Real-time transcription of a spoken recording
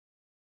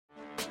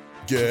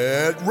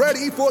Get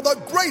ready for the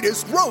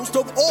greatest roast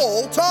of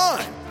all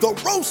time, the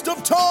Roast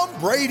of Tom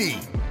Brady,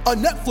 a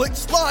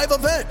Netflix live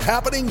event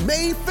happening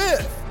May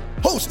 5th.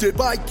 Hosted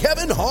by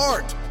Kevin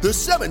Hart, the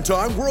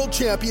 7-time world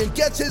champion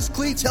gets his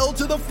cleats held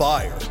to the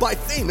fire by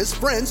famous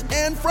friends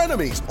and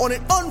frenemies on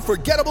an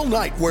unforgettable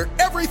night where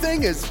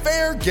everything is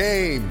fair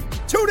game.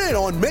 Tune in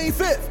on May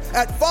 5th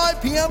at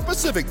 5 p.m.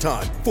 Pacific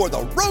time for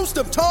the Roast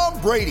of Tom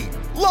Brady,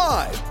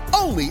 live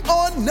only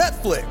on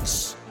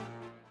Netflix.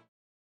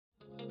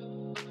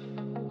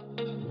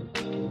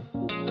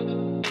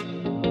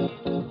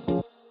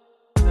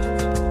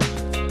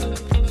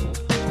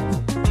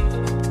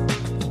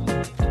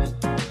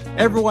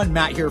 Everyone,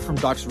 Matt here from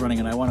Doctors Running,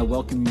 and I want to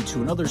welcome you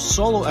to another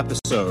solo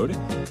episode.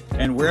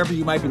 And wherever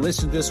you might be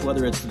listening to this,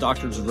 whether it's the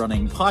Doctors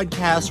Running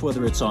podcast,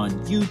 whether it's on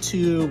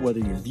YouTube, whether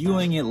you're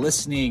viewing it,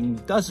 listening,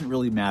 doesn't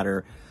really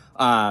matter.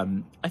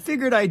 I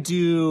figured I'd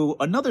do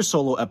another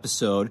solo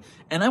episode,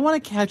 and I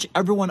want to catch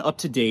everyone up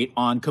to date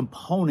on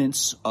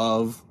components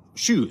of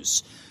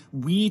shoes.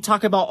 We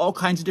talk about all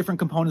kinds of different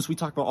components. We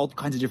talk about all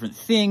kinds of different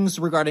things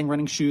regarding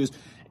running shoes.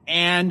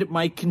 And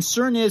my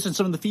concern is, and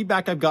some of the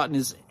feedback I've gotten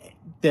is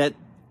that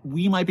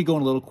we might be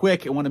going a little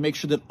quick and want to make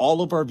sure that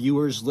all of our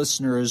viewers,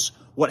 listeners,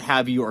 what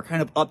have you, are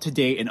kind of up to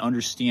date and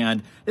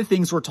understand the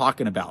things we're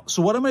talking about.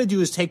 So what I'm going to do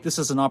is take this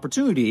as an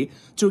opportunity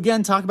to,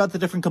 again, talk about the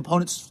different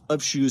components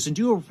of shoes and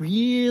do a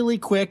really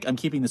quick, I'm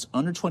keeping this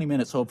under 20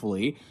 minutes,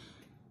 hopefully,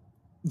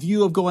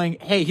 view of going,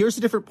 hey, here's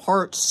the different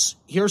parts.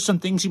 Here's some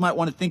things you might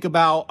want to think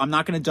about. I'm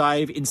not going to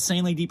dive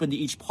insanely deep into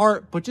each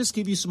part, but just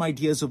give you some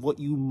ideas of what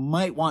you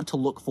might want to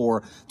look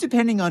for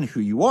depending on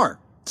who you are.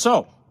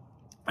 So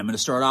I'm going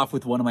to start off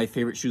with one of my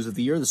favorite shoes of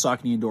the year, the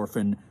Saucony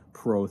Endorphin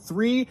Pro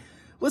 3.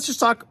 Let's just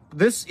talk,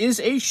 this is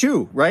a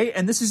shoe, right?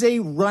 And this is a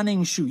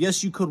running shoe.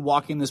 Yes, you could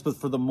walk in this, but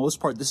for the most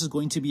part, this is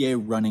going to be a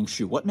running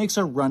shoe. What makes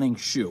a running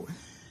shoe?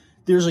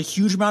 There's a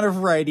huge amount of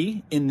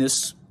variety in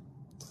this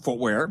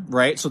footwear,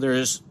 right? So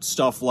there's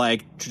stuff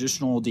like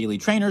traditional daily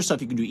trainers,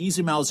 stuff you can do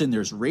easy miles in.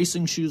 There's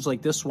racing shoes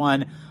like this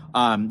one.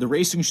 The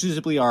racing shoes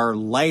typically are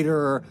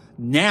lighter.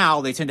 Now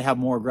they tend to have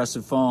more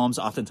aggressive foams,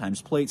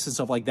 oftentimes plates and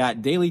stuff like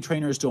that. Daily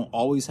trainers don't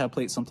always have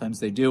plates.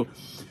 Sometimes they do.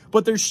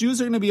 But their shoes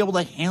are going to be able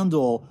to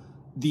handle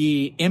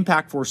the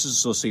impact forces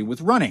associated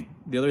with running.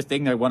 The other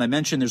thing I want to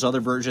mention, there's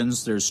other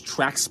versions. There's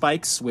track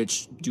spikes,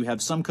 which do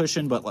have some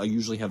cushion, but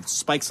usually have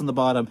spikes on the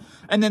bottom.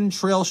 And then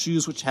trail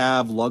shoes, which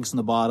have lugs on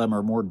the bottom,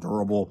 are more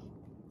durable.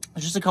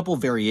 There's just a couple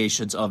of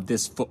variations of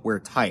this footwear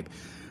type.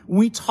 When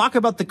we talk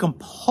about the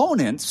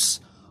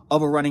components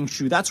of a running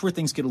shoe, that's where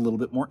things get a little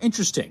bit more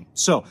interesting.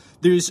 So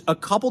there's a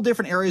couple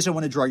different areas I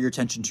want to draw your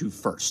attention to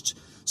first.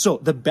 So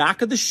the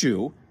back of the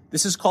shoe,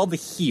 this is called the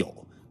heel.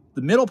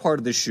 The middle part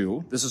of the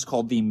shoe, this is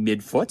called the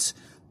midfoot.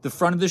 The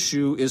front of the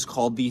shoe is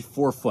called the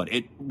forefoot.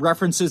 It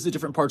references the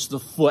different parts of the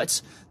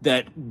foot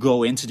that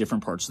go into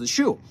different parts of the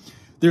shoe.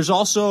 There's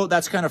also,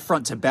 that's kind of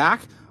front to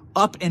back.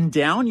 Up and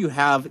down, you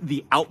have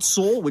the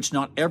outsole, which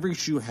not every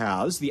shoe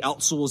has. The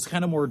outsole is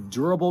kind of more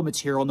durable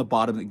material on the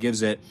bottom that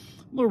gives it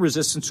a little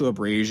resistance to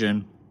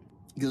abrasion,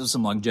 gives it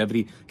some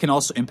longevity, can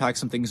also impact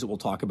some things that we'll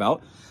talk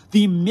about.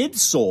 The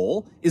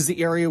midsole is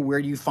the area where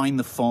you find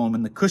the foam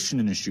and the cushion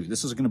in a shoe.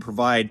 This is going to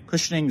provide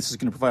cushioning. This is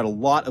going to provide a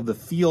lot of the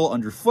feel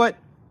underfoot.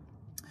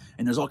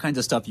 And there's all kinds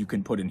of stuff you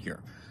can put in here.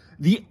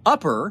 The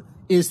upper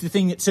is the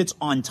thing that sits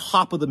on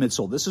top of the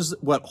midsole. This is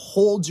what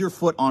holds your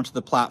foot onto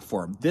the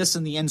platform. This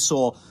and the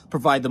insole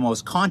provide the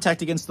most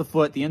contact against the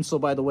foot. The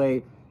insole, by the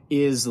way,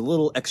 is a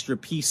little extra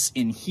piece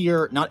in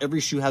here. Not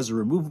every shoe has a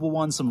removable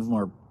one. Some of them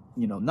are,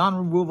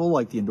 non-removable,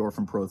 like the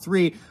Endorphin Pro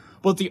 3.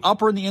 But the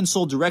upper and the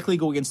insole directly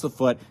go against the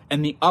foot,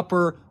 and the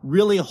upper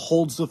really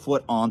holds the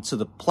foot onto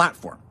the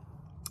platform.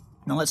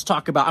 Now let's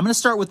talk about, I'm going to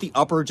start with the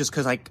upper just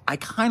because I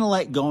kind of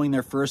like going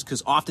there first,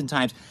 because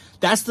oftentimes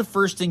that's the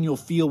first thing you'll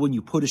feel when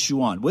you put a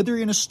shoe on. Whether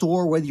you're in a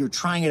store, whether you're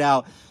trying it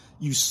out,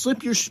 you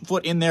slip your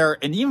foot in there,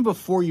 and even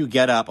before you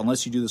get up,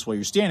 unless you do this while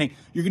you're standing,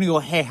 you're going to go,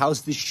 hey,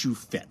 how's this shoe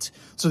fit?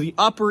 So the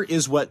upper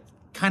is what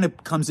kind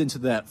of comes into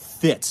that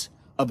fit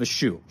of a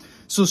shoe.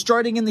 So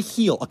starting in the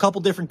heel, a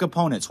couple different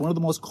components. One of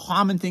the most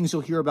common things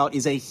you'll hear about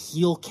is a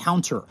heel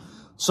counter.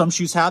 Some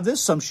shoes have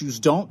this, some shoes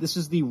don't. This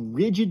is the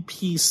rigid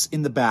piece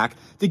in the back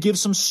that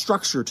gives some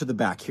structure to the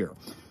back here.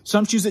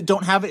 Some shoes that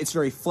don't have it, it's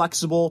very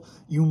flexible.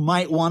 You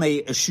might want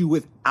a shoe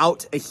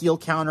without a heel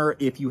counter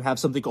if you have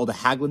something called a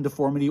Haglund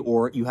deformity,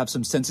 or you have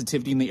some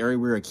sensitivity in the area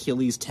where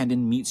Achilles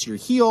tendon meets your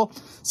heel.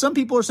 Some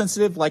people are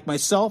sensitive, like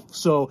myself,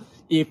 so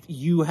if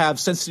you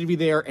have sensitivity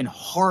there and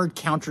hard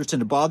counters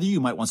tend to bother you,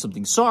 you might want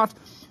something soft.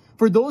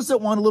 For those that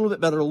want a little bit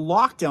better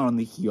lockdown on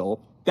the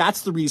heel,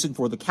 that's the reason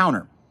for the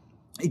counter.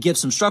 It gives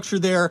some structure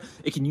there.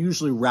 It can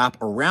usually wrap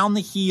around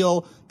the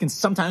heel, can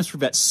sometimes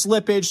prevent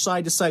slippage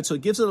side to side. So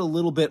it gives it a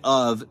little bit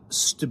of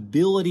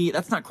stability.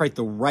 That's not quite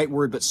the right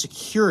word, but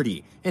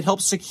security. It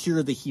helps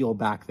secure the heel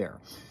back there.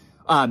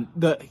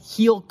 The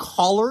heel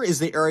collar is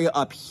the area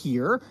up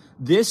here.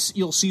 This,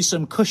 you'll see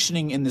some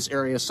cushioning in this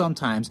area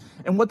sometimes.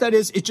 And what that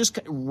is, it just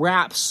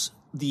wraps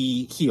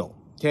the heel.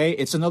 Okay,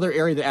 it's another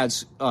area that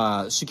adds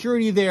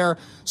security there.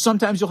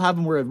 Sometimes you'll have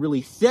them where it's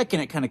really thick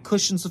and it kind of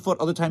cushions the foot.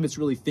 Other times it's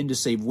really thin to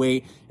save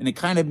weight, and it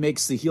kind of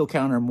makes the heel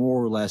counter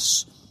more or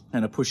less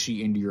kind of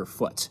pushy into your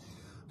foot.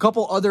 A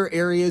couple other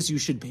areas you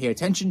should pay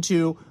attention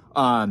to.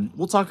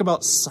 We'll talk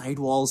about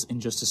sidewalls in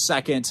just a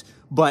second,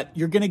 but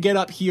you're going to get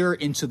up here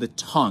into the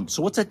tongue.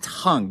 So what's a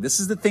tongue? This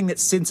is the thing that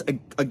sits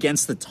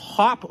against the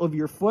top of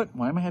your foot.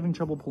 Why am I having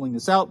trouble pulling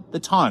this out? The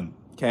tongue.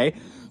 Okay,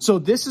 so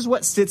this is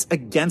what sits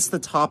against the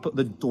top of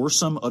the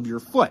dorsum of your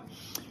foot.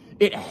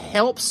 It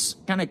helps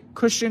kind of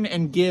cushion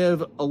and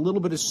give a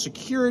little bit of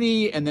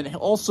security, and then it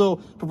also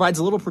provides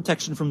a little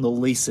protection from the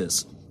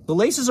laces. The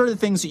laces are the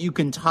things that you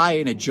can tie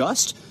and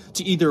adjust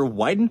to either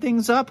widen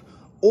things up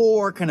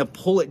or kind of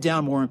pull it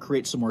down more and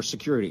create some more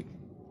security.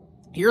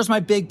 Here's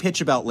my big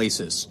pitch about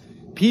laces.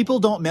 People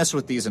don't mess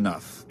with these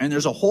enough, and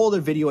there's a whole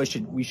other video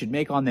we should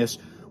make on this,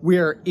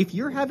 where if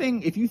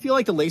you feel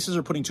like the laces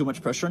are putting too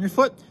much pressure on your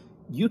foot,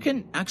 you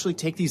can actually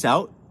take these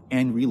out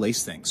and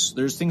relace things.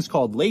 There's things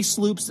called lace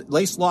loops,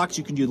 lace locks.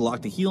 You can do to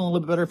lock the heel a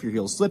little bit better if your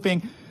heel is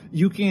slipping.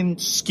 You can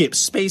skip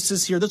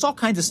spaces here. There's all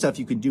kinds of stuff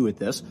you can do with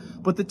this,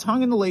 but the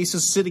tongue and the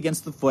laces sit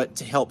against the foot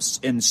to help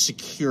and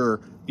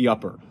secure the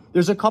upper.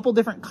 There's a couple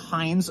different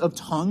kinds of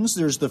tongues.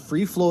 There's the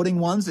free-floating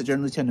ones that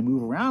generally tend to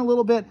move around a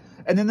little bit,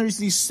 and then there's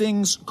this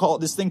thing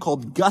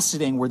called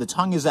gusseting, where the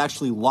tongue is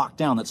actually locked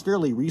down. That's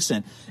fairly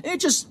recent, and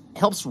it just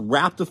helps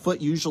wrap the foot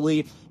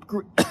usually,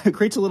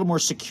 creates a little more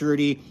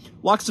security,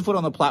 locks the foot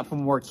on the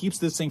platform more, keeps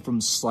this thing from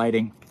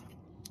sliding.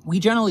 We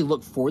generally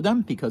look for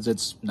them because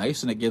it's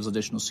nice and it gives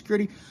additional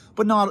security,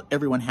 but not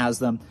everyone has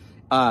them.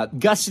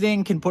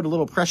 Gusseting can put a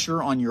little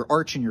pressure on your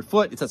arch in your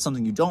foot. If that's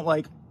something you don't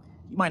like,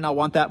 you might not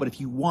want that, but if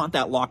you want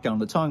that lockdown of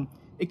the tongue,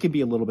 it can be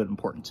a little bit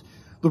important.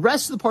 The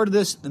rest of the part of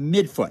this, the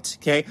midfoot,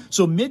 okay?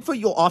 So midfoot,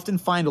 you'll often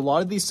find a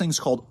lot of these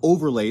things called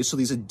overlays, so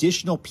these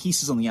additional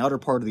pieces on the outer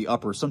part of the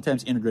upper,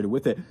 sometimes integrated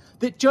with it,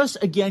 that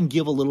just, again,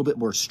 give a little bit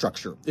more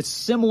structure. It's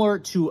similar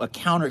to a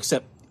counter,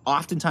 except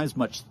oftentimes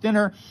much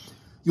thinner.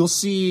 You'll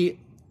see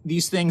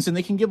these things, and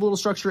they can give a little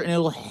structure, and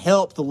it'll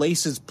help the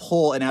laces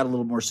pull and add a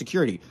little more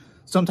security.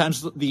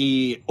 Sometimes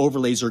the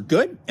overlays are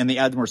good, and they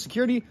add more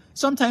security.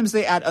 Sometimes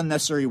they add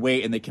unnecessary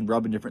weight, and they can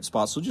rub in different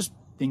spots, so just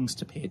things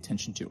to pay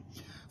attention to.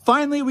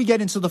 Finally, we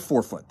get into the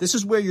forefoot. This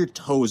is where your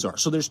toes are.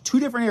 So there's two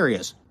different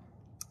areas.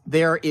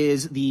 There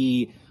is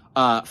the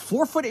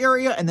forefoot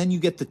area, and then you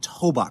get the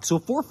toe box. So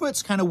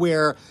forefoot's kind of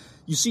where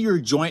you see your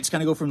joints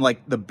kind of go from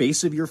like the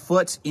base of your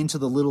foot into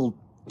the little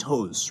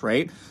toes,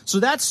 right? So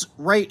that's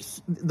right,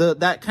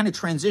 that kind of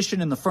transition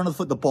in the front of the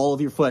foot, the ball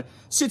of your foot,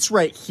 sits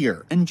right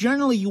here. And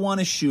generally, you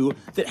want a shoe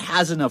that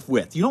has enough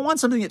width. You don't want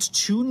something that's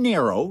too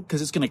narrow,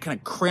 because it's going to kind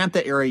of cramp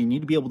that area. You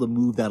need to be able to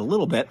move that a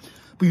little bit.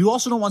 But you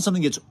also don't want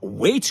something that's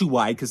way too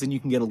wide, because then you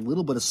can get a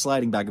little bit of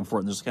sliding back and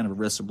forth, and there's kind of a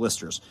risk of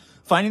blisters.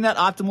 Finding that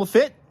optimal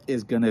fit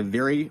is going to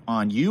vary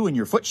on you and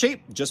your foot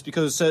shape. Just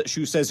because a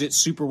shoe says it's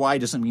super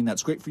wide doesn't mean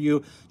that's great for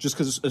you. Just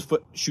because a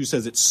shoe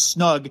says it's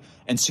snug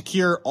and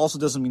secure also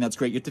doesn't mean that's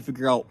great. You have to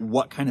figure out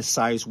what kind of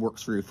size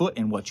works for your foot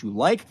and what you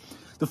like.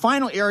 The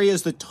final area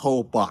is the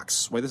toe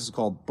box. Why this is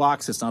called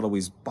box, it's not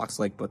always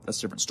box-like, but that's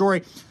a different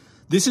story.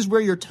 This is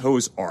where your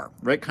toes are,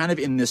 right? Kind of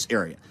in this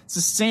area. It's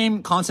the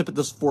same concept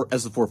as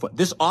the forefoot.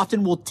 This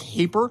often will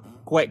taper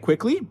quite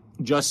quickly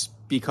just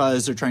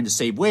because they're trying to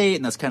save weight,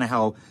 and that's kind of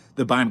how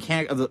the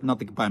not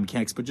the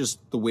biomechanics, but just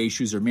the way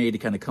shoes are made to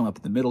kind of come up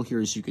in the middle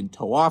here so you can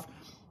toe off.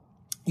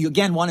 You,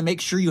 again, want to make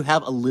sure you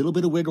have a little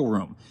bit of wiggle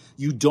room.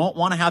 You don't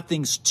want to have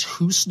things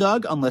too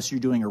snug unless you're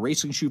doing a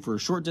racing shoe for a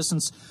short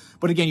distance.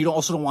 But again, you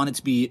also don't want it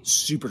to be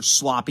super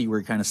sloppy where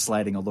you're kind of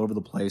sliding all over the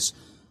place.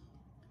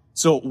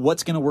 So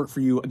what's going to work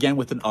for you, again,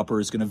 with an upper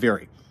is going to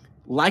vary.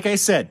 Like I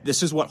said,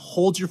 this is what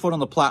holds your foot on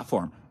the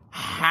platform.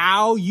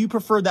 How you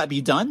prefer that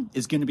be done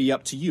is going to be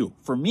up to you.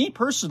 For me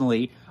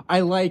personally,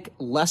 I like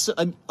less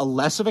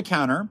of a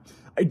counter.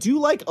 I do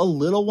like a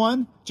little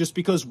one, just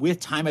because with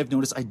time I've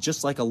noticed I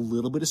just like a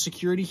little bit of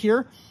security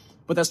here,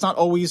 but that's not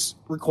always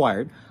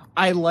required.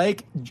 I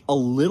like a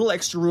little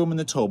extra room in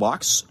the toe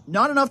box.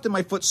 Not enough that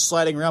my foot's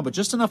sliding around, but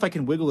just enough I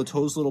can wiggle the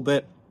toes a little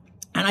bit.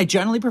 And I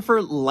generally prefer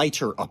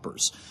lighter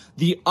uppers.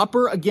 The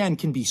upper, again,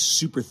 can be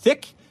super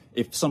thick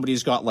if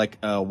somebody's got like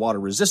a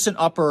water-resistant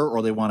upper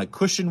or they want a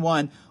cushion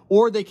one,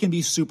 or they can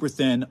be super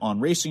thin on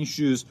racing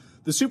shoes.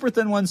 The super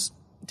thin ones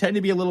tend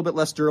to be a little bit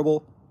less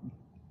durable.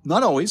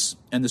 Not always.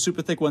 And the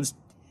super thick ones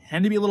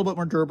tend to be a little bit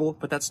more durable,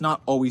 but that's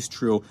not always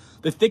true.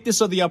 The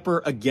thickness of the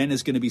upper, again,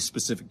 is going to be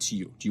specific to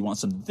you. Do you want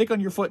something thick on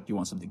your foot? Do you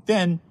want something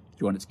thin? Do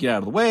you want it to get out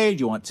of the way?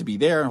 Do you want it to be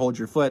there and hold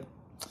your foot?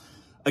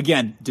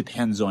 Again,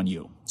 depends on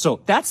you.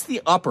 So that's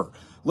the upper.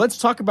 Let's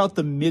talk about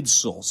the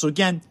midsole. So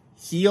again,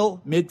 heel,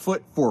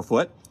 midfoot,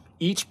 forefoot.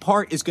 Each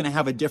part is going to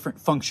have a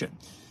different function.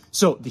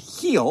 So the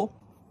heel,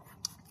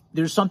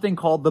 there's something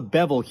called the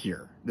bevel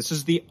here. This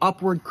is the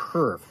upward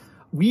curve.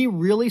 We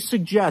really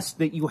suggest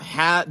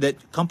that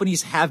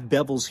companies have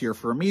bevels here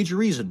for a major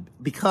reason,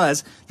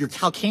 because your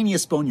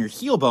calcaneus bone, your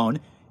heel bone,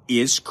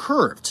 is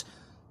curved.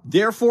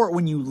 Therefore,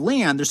 when you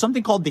land, there's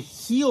something called the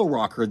heel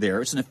rocker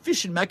there. It's an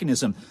efficient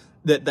mechanism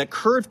that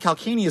curved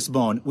calcaneus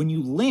bone, when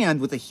you land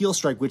with a heel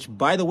strike, which,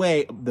 by the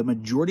way, the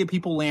majority of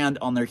people land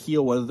on their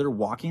heel, whether they're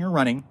walking or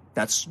running.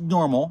 That's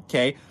normal,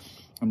 okay?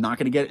 I'm not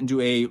going to get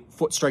into a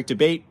foot strike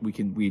debate.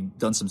 We've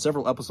done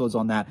several episodes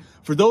on that.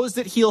 For those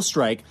that heel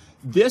strike,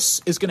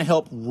 this is going to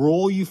help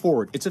roll you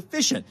forward. It's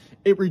efficient.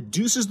 It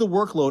reduces the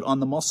workload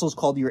on the muscles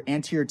called your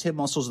anterior tib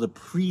muscles, the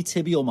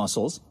pre-tibial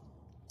muscles,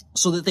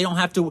 so that they don't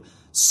have to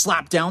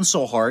slap down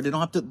so hard.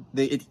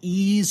 It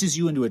eases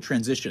you into a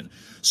transition.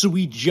 So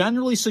we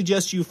generally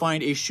suggest you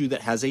find a shoe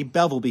that has a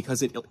bevel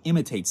because it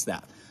imitates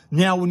that.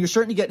 Now, when you're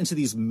starting to get into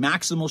these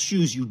maximal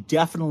shoes, you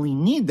definitely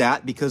need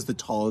that because the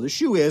taller the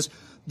shoe is,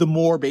 the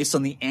more, based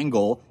on the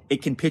angle,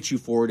 it can pitch you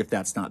forward if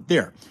that's not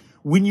there.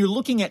 When you're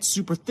looking at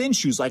super thin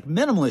shoes, like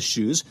minimalist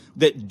shoes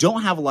that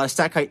don't have a lot of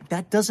stack height,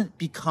 that doesn't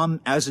become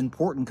as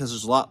important because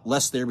there's a lot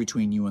less there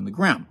between you and the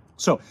ground.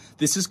 So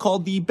this is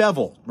called the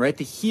bevel, right?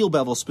 The heel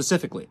bevel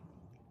specifically.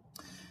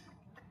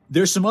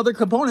 There's some other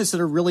components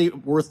that are really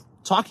worth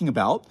talking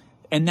about,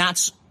 and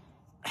that's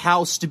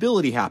how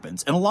stability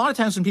happens. And a lot of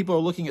times when people are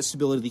looking at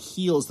stability, the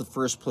heel is the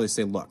first place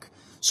they look.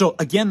 So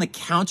again, the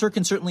counter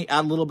can certainly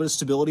add a little bit of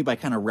stability by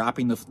kind of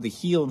wrapping the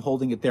heel and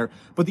holding it there.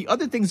 But the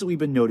other things that we've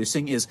been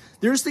noticing is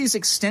there's these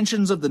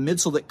extensions of the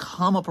midsole that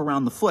come up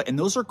around the foot, and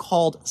those are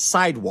called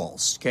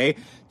sidewalls, okay?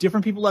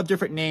 Different people have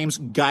different names,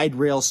 guide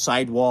rails,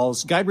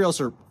 sidewalls. Guide rails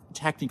are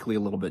technically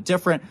a little bit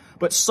different,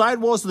 but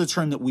sidewalls are the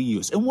term that we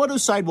use. And what do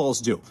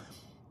sidewalls do?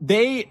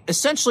 They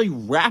essentially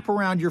wrap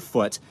around your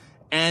foot,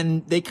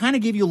 and they kind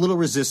of give you a little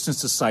resistance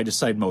to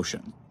side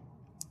motion.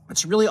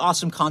 It's a really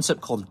awesome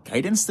concept called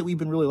guidance that we've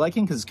been really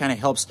liking because it kind of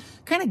helps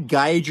kind of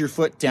guide your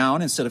foot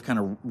down instead of kind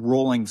of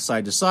rolling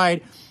side to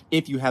side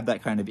if you have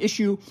that kind of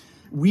issue.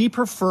 We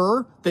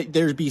prefer that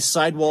there be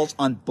sidewalls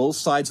on both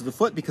sides of the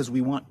foot because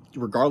we want,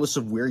 regardless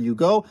of where you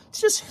go,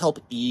 to just help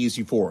ease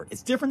you forward.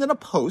 It's different than a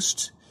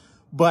post,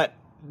 but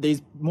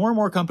more and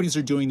more companies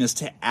are doing this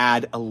to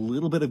add a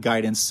little bit of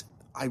guidance.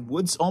 I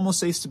would almost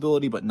say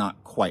stability, but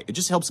not quite. It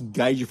just helps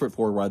guide your foot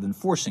forward rather than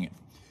forcing it.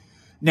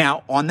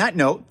 Now, on that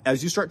note,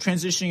 as you start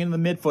transitioning into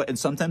the midfoot, and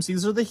sometimes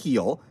these are the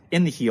heel,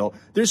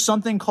 there's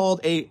something called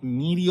a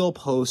medial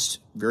post.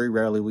 Very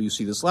rarely will you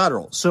see this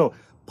lateral. So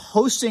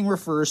posting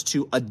refers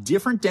to a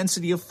different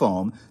density of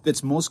foam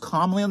that's most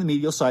commonly on the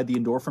medial side. The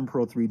Endorphin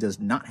Pro 3 does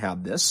not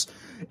have this.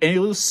 And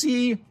you'll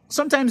see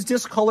sometimes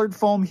discolored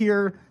foam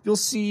here. You'll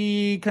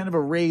see kind of a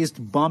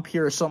raised bump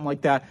here or something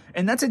like that.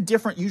 And that's a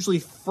different, usually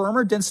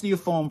firmer density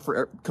of foam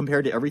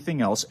compared to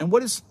everything else. And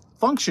what its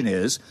function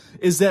is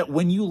that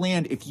when you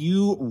land, if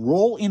you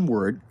roll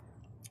inward,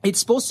 it's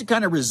supposed to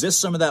kind of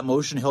resist some of that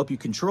motion, help you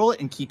control it,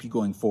 and keep you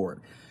going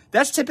forward.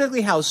 That's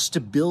typically how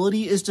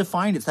stability is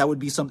defined. If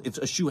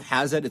a shoe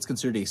has that, it's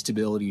considered a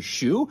stability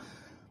shoe.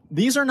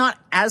 These are not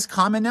as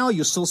common now.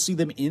 You'll still see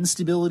them in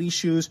stability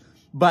shoes,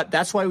 but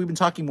that's why we've been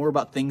talking more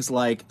about things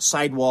like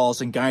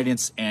sidewalls and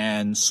guidance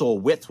and sole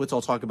width, which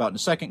I'll talk about in a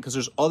second, because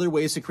there's other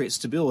ways to create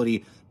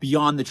stability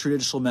beyond the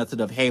traditional method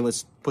of, hey,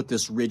 let's put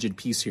this rigid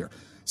piece here.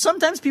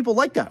 Sometimes people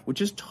like that, which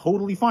is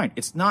totally fine.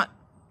 It's not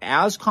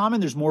as common.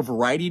 There's more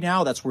variety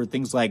now. That's where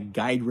things like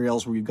guide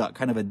rails, where you've got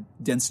kind of a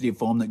density of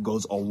foam that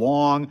goes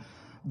along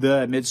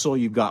the midsole.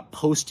 You've got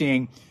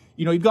posting.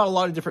 You've got a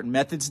lot of different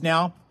methods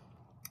now,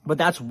 but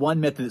that's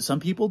one method that some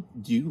people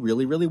do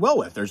really, really well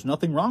with. There's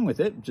nothing wrong with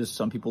it. Just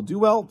some people do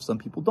well, some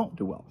people don't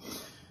do well.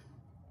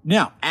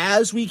 Now,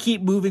 as we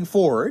keep moving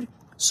forward,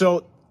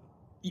 so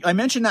I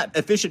mentioned that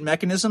efficient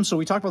mechanism. So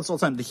we talk about this all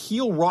the time. The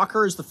heel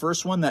rocker is the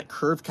first one, that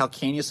curved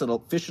calcaneus that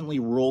efficiently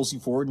rolls you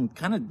forward and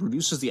kind of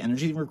reduces the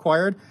energy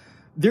required.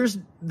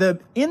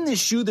 In this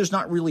shoe, there's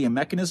not really a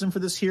mechanism for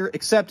this here,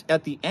 except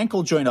at the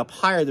ankle joint up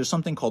higher, there's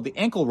something called the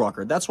ankle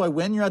rocker. That's why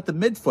when you're at the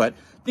midfoot,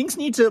 things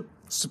need to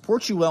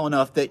support you well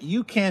enough that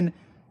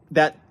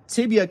that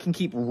tibia can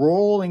keep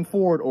rolling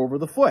forward over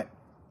the foot.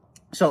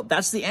 So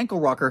that's the ankle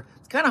rocker.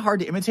 It's kind of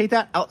hard to imitate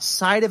that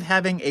outside of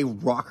having a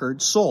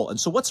rockered sole. And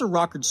so what's a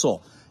rockered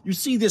sole? You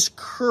see this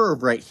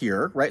curve right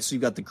here, right? So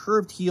you've got the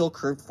curved heel,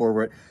 curved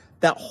forward.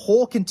 That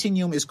whole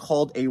continuum is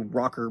called a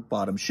rocker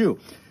bottom shoe.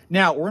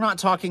 Now, we're not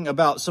talking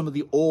about some of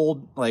the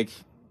old, like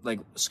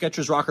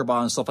Skechers rocker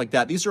bottom and stuff like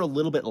that. These are a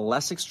little bit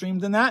less extreme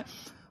than that.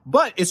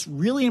 But it's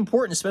really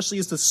important, especially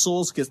as the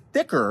soles get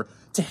thicker,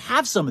 to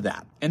have some of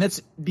that. And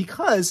it's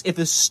because if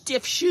a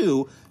stiff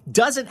shoe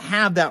doesn't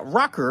have that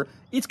rocker,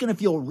 it's going to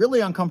feel really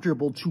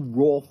uncomfortable to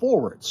roll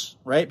forwards,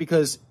 right?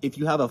 Because if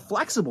you have a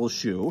flexible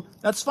shoe,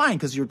 that's fine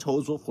because your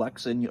toes will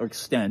flex and you'll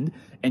extend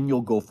and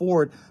you'll go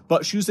forward.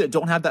 But shoes that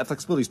don't have that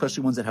flexibility,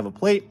 especially ones that have a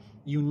plate,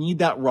 you need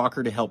that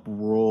rocker to help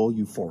roll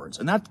you forwards.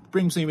 And that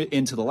brings me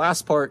into the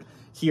last part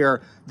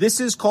here. This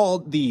is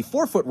called the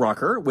forefoot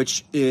rocker,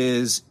 which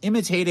is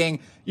imitating,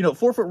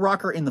 forefoot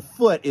rocker in the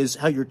foot is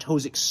how your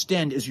toes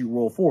extend as you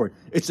roll forward.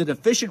 It's an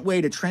efficient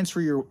way to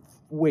transfer your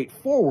weight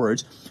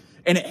forwards,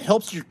 and it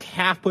helps your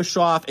calf push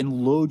off and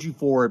load you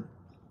forward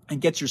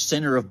and gets your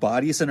center of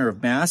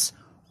mass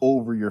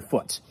over your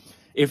foot.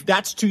 If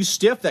that's too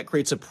stiff, that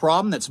creates a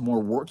problem. That's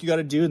more work you got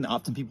to do. And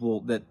often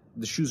people that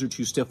the shoes are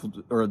too stiff,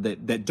 or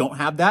that don't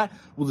have that,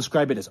 we'll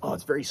describe it as, oh,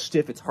 it's very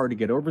stiff, it's hard to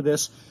get over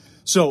this.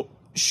 So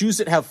shoes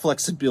that have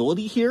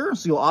flexibility here,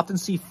 so you'll often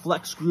see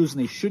flex screws,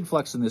 and they should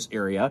flex in this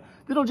area,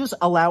 that'll just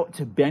allow it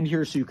to bend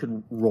here so you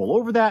can roll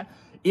over that.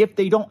 If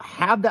they don't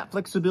have that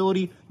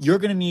flexibility, you're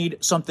going to need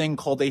something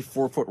called a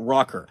forefoot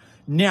rocker.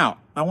 Now,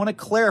 I want to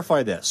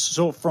clarify this.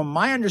 So from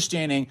my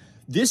understanding,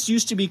 this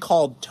used to be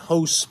called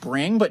toe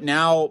spring, but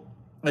now,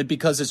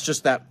 because it's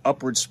just that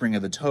upward spring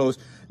of the toes,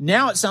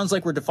 now it sounds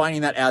like we're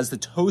defining that as the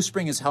toe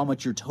spring is how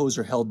much your toes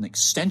are held in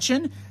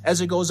extension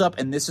as it goes up,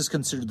 and this is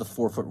considered the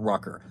forefoot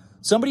rocker.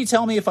 Somebody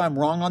tell me if I'm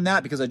wrong on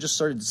that, because I just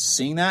started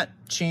seeing that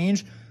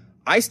change.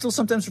 I still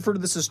sometimes refer to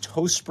this as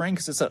toe spring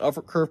because it's that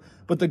upward curve,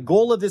 but the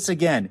goal of this,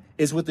 again,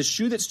 is with the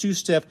shoe that's too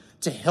stiff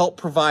to help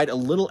provide a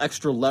little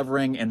extra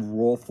levering and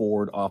roll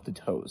forward off the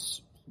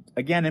toes.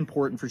 Again,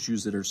 important for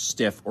shoes that are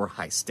stiff or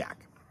high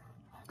stack.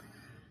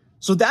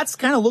 So that's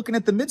kind of looking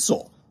at the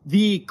midsole.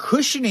 The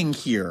cushioning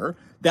here,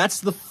 that's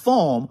the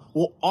foam,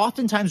 will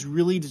oftentimes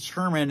really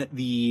determine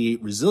the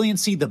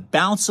resiliency, the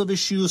bounce of a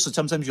shoe. So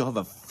sometimes you'll have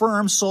a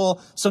firm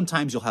sole,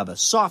 sometimes you'll have a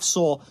soft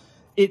sole.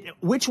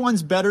 Which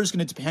one's better is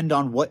going to depend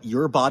on what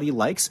your body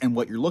likes and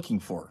what you're looking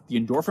for. The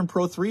Endorphin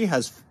Pro 3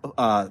 has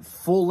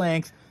full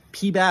length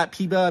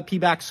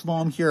Pebax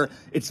foam here.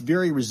 It's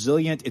very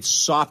resilient. It's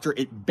softer.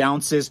 It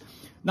bounces.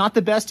 Not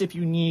the best if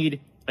you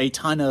need a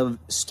ton of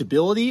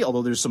stability,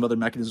 although there's some other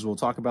mechanisms we'll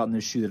talk about in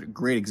this shoe that are a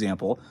great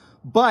example.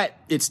 But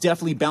it's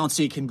definitely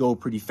bouncy. It can go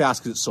pretty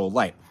fast because it's so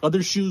light.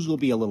 Other shoes will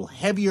be a little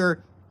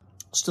heavier,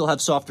 still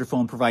have softer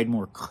foam, provide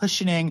more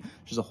cushioning,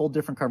 which is a whole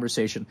different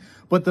conversation.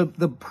 But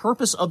the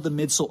purpose of the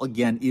midsole,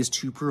 again, is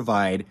to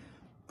provide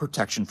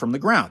protection from the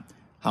ground.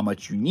 How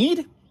much you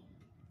need,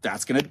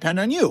 that's going to depend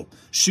on you.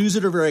 Shoes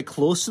that are very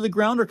close to the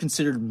ground are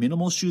considered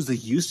minimal shoes. They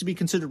used to be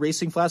considered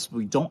racing flats, but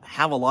we don't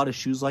have a lot of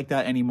shoes like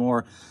that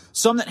anymore.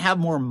 Some that have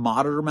more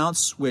moderate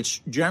amounts,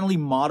 which generally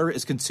moderate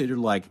is considered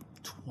like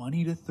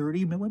 20 to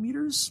 30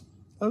 millimeters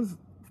of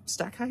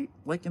stack height,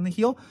 like in the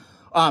heel.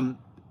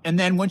 And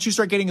then once you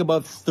start getting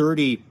above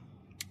 30,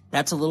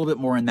 that's a little bit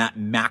more in that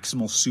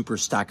maximal super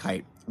stack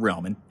height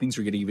realm. And things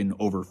are getting even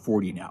over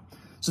 40 now.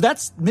 So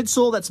that's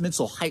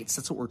midsole heights.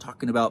 That's what we're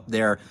talking about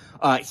there.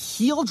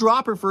 Heel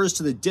drop refers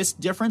to the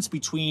difference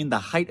between the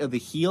height of the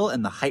heel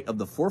and the height of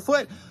the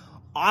forefoot.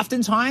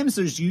 Oftentimes,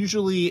 there's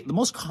usually, the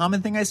most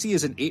common thing I see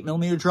is an 8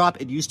 millimeter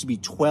drop. It used to be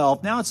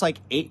 12. Now it's like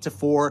 8 to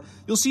 4.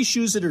 You'll see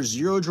shoes that are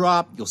 0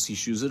 drop. You'll see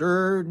shoes that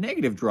are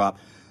negative drop.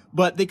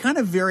 But they kind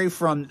of vary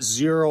from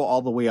 0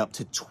 all the way up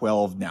to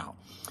 12 now.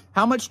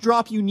 How much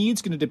drop you need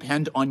is going to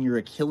depend on your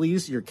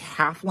Achilles, your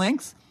calf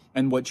length,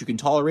 and what you can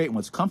tolerate and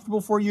what's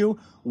comfortable for you.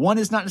 One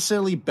is not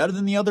necessarily better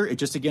than the other. It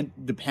just, again,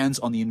 depends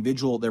on the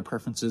individual, their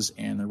preferences,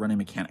 and their running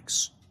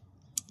mechanics.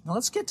 Now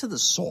let's get to the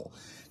sole.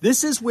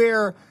 This is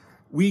where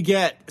we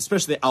get,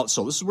 especially the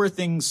outsole, this is where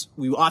things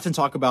we often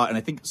talk about, and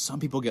I think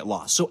some people get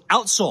lost. So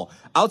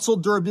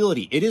outsole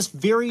durability. It is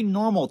very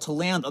normal to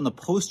land on the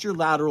posterior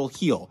lateral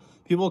heel.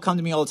 People will come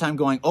to me all the time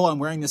going, oh, I'm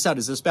wearing this out.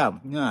 Is this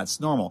bad? No, it's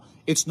normal.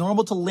 It's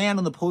normal to land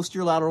on the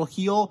posterior lateral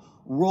heel,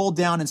 roll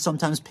down, and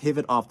sometimes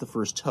pivot off the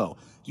first toe.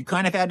 You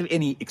kind of add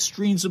any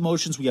extremes of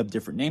motions. We have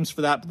different names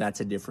for that, but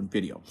that's a different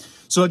video.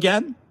 So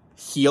again,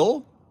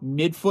 heel,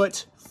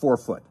 midfoot,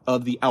 forefoot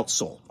of the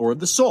outsole or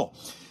the sole.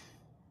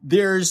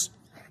 There's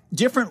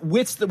different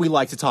widths that we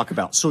like to talk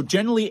about. So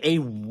generally a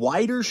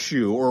wider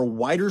shoe or a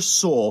wider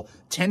sole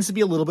tends to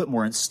be a little bit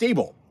more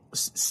stable.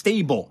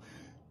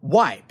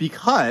 Why?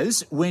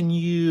 Because when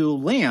you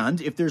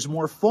land, if there's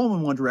more foam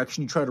in one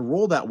direction, you try to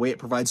roll that way, it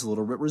provides a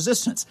little bit of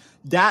resistance.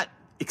 That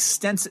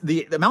extends,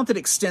 the amount that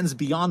extends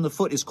beyond the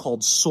foot is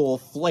called sole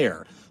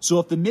flare. So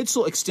if the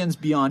midsole extends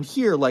beyond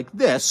here like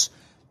this,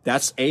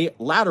 that's a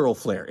lateral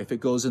flare. If it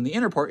goes in the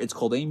inner part, it's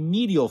called a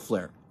medial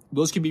flare.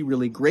 Those can be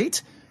really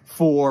great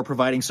for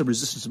providing some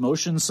resistance to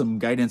motion, some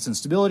guidance and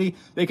stability.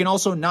 They can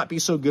also not be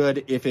so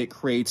good if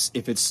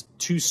it's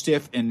too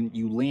stiff and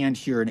you land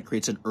here and it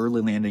creates an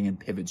early landing and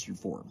pivots you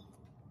forward.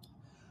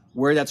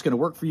 Where that's going to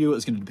work for you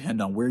is going to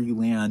depend on where you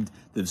land,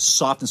 the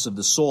softness of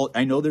the sole.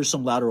 I know there's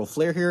some lateral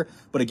flare here,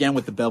 but again,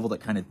 with the bevel,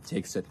 that kind of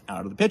takes it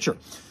out of the picture.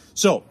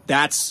 So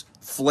that's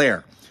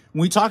flare.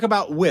 When we talk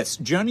about widths,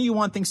 generally you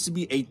want things to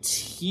be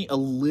a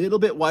little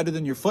bit wider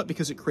than your foot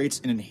because it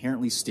creates an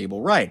inherently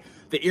stable ride.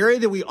 The area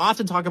that we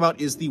often talk about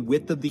is the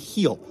width of the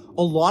heel.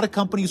 A lot of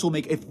companies will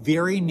make a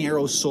very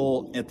narrow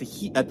sole at the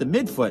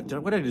midfoot.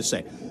 What did I just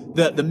say?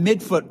 The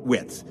midfoot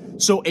width.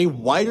 So a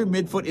wider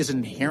midfoot is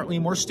inherently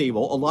more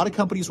stable. A lot of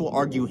companies will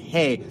argue,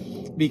 hey,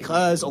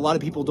 because a lot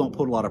of people don't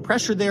put a lot of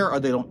pressure there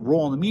or they don't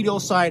roll on the medial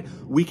side,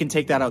 we can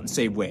take that out and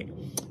save weight.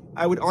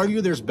 I would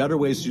argue there's better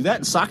ways to do that,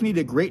 and Saucony did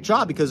a great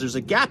job because there's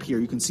a gap here.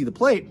 You can see the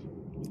plate,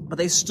 but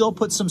they still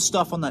put some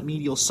stuff on that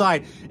medial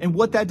side. And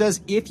what that does,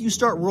 if you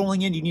start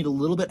rolling in, you need a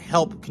little bit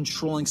help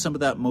controlling some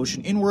of that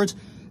motion inwards.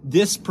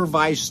 this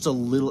provides just a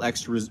little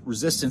extra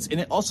resistance, and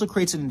it also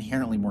creates an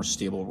inherently more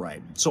stable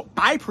ride. So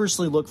I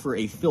personally look for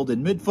a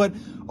filled-in midfoot.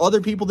 Other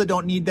people that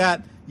don't need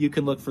that, you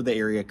can look for the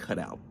area cut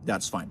out.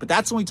 That's fine. But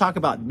that's when we talk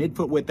about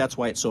midfoot width. That's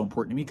why it's so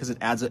important to me, because it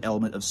adds an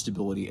element of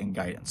stability and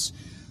guidance.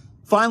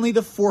 Finally,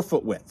 the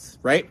forefoot width,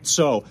 right?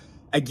 So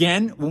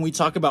again, when we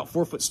talk about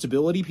forefoot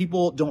stability,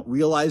 people don't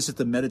realize that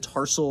the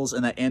metatarsals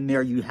and that end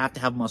there, you have to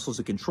have muscles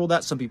to control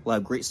that. Some people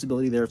have great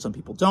stability there, some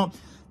people don't.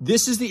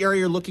 This is the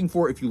area you're looking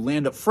for if you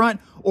land up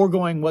front or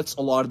going what's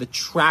a lot of the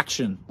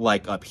traction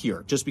like up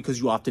here, just because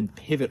you often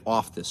pivot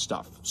off this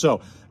stuff. So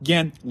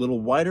again, a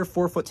little wider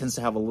forefoot tends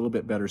to have a little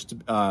bit better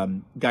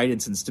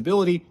guidance and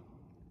stability,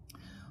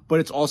 but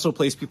it's also a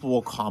place people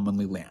will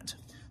commonly land.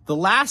 The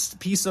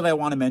last piece that I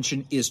want to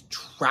mention is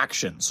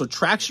traction. So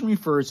traction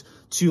refers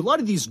to a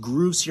lot of these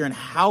grooves here and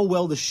how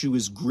well the shoe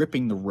is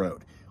gripping the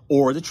road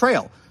or the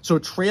trail. So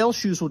trail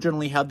shoes will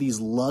generally have these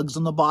lugs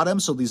on the bottom,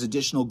 so these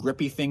additional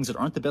grippy things that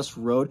aren't the best for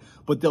road,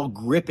 but they'll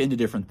grip into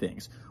different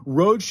things.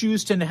 Road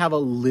shoes tend to have a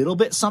little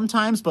bit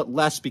sometimes, but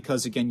less,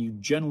 because again, you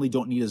generally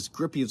don't need as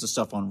grippy as the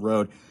stuff on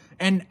road.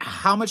 And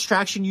how much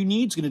traction you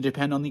need is going to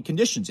depend on the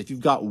conditions. If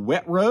you've got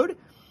wet road,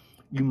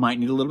 you might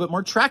need a little bit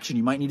more traction.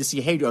 You might need to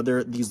see, hey, are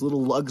there these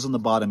little lugs on the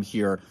bottom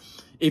here?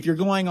 If you're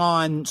going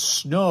on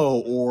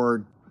snow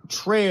or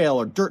trail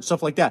or dirt,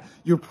 stuff like that,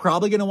 you're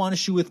probably going to want a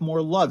shoe with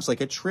more lugs, like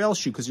a trail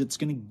shoe, because it's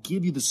going to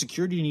give you the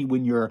security you need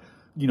when you're,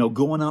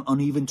 going on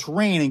uneven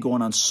terrain and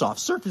going on soft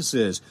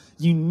surfaces.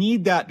 You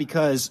need that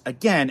because,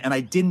 again, and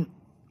I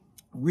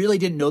really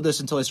didn't know this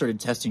until I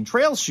started testing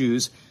trail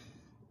shoes,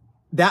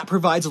 that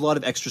provides a lot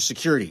of extra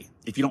security.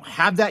 If you don't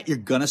have that, you're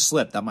going to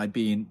slip. That might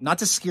be, not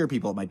to scare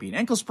people, it might be an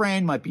ankle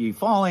sprain, might be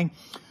falling.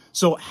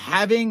 So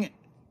having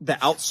the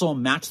outsole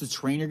match the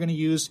terrain you're going to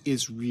use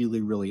is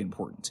really, really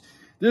important.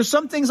 There's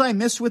some things I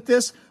missed with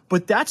this,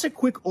 but that's a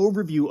quick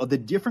overview of the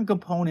different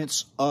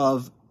components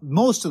of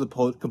most of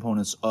the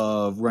components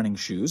of running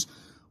shoes.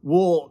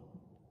 We'll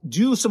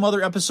do some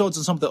other episodes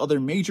on some of the other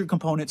major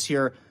components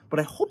here, but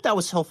I hope that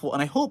was helpful,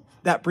 and I hope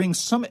that brings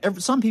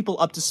some people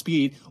up to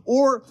speed,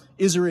 or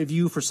is a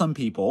review for some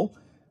people,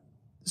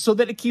 so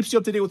that it keeps you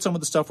up to date with some of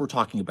the stuff we're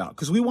talking about,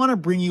 because we want to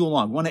bring you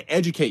along, we want to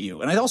educate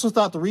you. And I also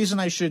thought the reason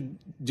I should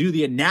do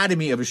the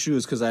anatomy of a shoe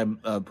is because I'm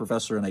a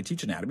professor and I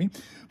teach anatomy,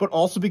 but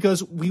also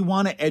because we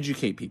want to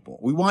educate people.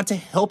 We want to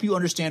help you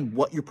understand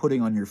what you're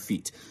putting on your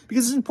feet,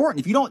 because it's important.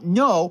 If you don't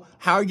know,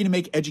 how are you going to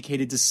make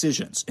educated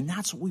decisions? And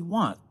that's what we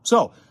want.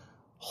 So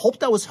hope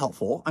that was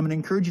helpful. I'm going to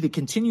encourage you to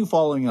continue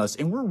following us,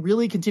 and we're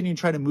really continuing to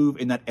try to move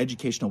in that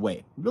educational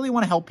way. We really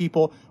want to help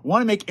people,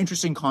 want to make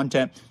interesting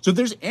content. So if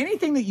there's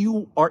anything that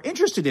you are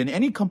interested in,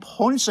 any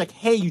components, like,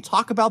 hey, you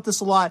talk about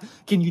this a lot,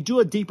 can you do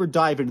a deeper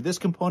dive into this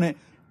component?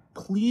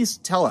 Please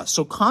tell us.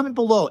 So comment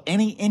below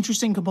any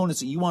interesting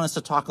components that you want us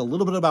to talk a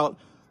little bit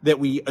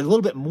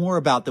more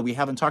about that we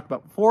haven't talked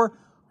about before.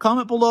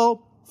 Comment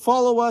below.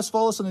 Follow us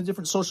on the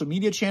different social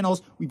media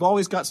channels. We've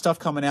always got stuff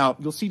coming out.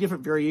 You'll see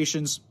different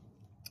variations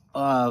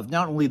of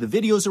not only the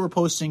videos that we're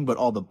posting, but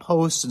all the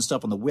posts and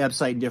stuff on the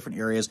website in different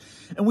areas.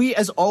 And we,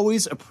 as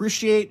always,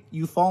 appreciate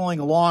you following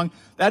along.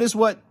 That is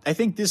what I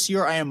think this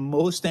year I am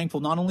most thankful,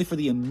 not only for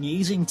the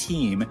amazing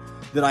team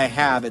that I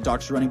have at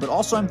Doctors Running, but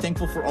also I'm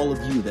thankful for all of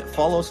you that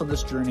follow us on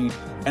this journey.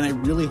 And I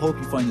really hope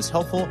you find this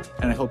helpful,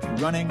 and I hope you're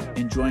running,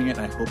 enjoying it,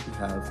 and I hope you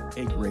have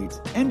a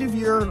great end of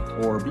year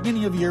or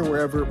beginning of year,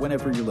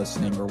 whenever you're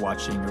listening or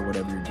watching or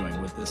whatever you're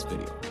doing with this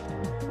video.